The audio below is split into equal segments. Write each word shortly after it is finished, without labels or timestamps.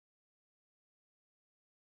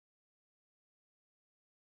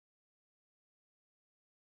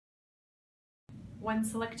When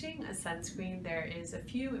selecting a sunscreen, there is a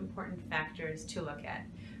few important factors to look at.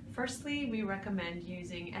 Firstly, we recommend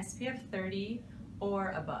using SPF 30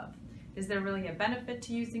 or above. Is there really a benefit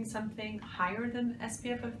to using something higher than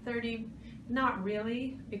SPF of 30? Not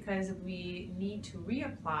really, because we need to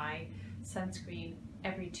reapply sunscreen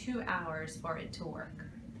every 2 hours for it to work.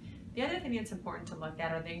 The other thing that's important to look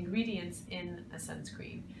at are the ingredients in a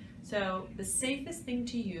sunscreen. So the safest thing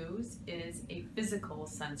to use is a physical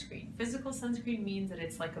sunscreen. Physical sunscreen means that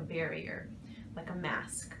it's like a barrier, like a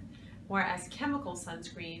mask. Whereas chemical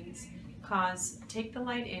sunscreens take the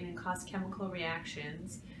light in and cause chemical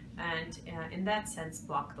reactions and in that sense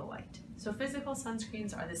block the light. So physical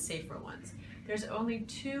sunscreens are the safer ones. There's only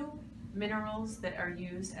 2 minerals that are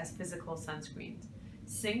used as physical sunscreens: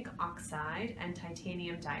 zinc oxide and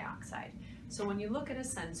titanium dioxide. So when you look at a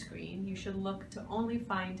sunscreen, you should look to only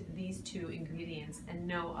find these 2 ingredients and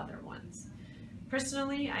no other ones.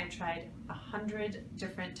 Personally, I've tried 100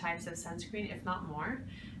 different types of sunscreen, if not more,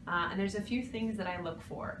 and there's a few things that I look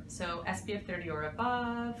for. So SPF 30 or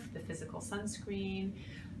above, the physical sunscreen.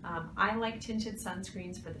 I like tinted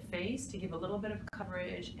sunscreens for the face to give a little bit of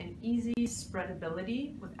coverage and easy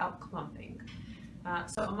spreadability without clumping.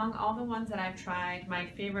 So among all the ones that I've tried, my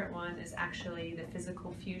favorite one is actually the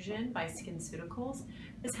Physical Fusion by SkinCeuticals.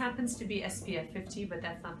 This happens to be SPF 50, but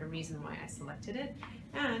that's not the reason why I selected it.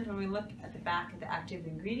 And when we look at the back of the active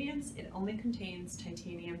ingredients, it only contains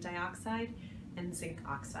titanium dioxide and zinc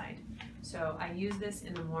oxide. So I use this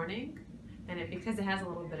in the morning, and because it has a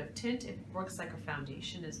little bit of tint, it works like a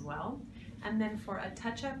foundation as well. And then for a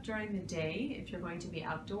touch-up during the day, if you're going to be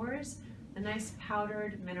outdoors, a nice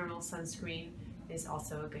powdered mineral sunscreen is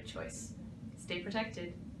also a good choice. Stay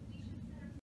protected.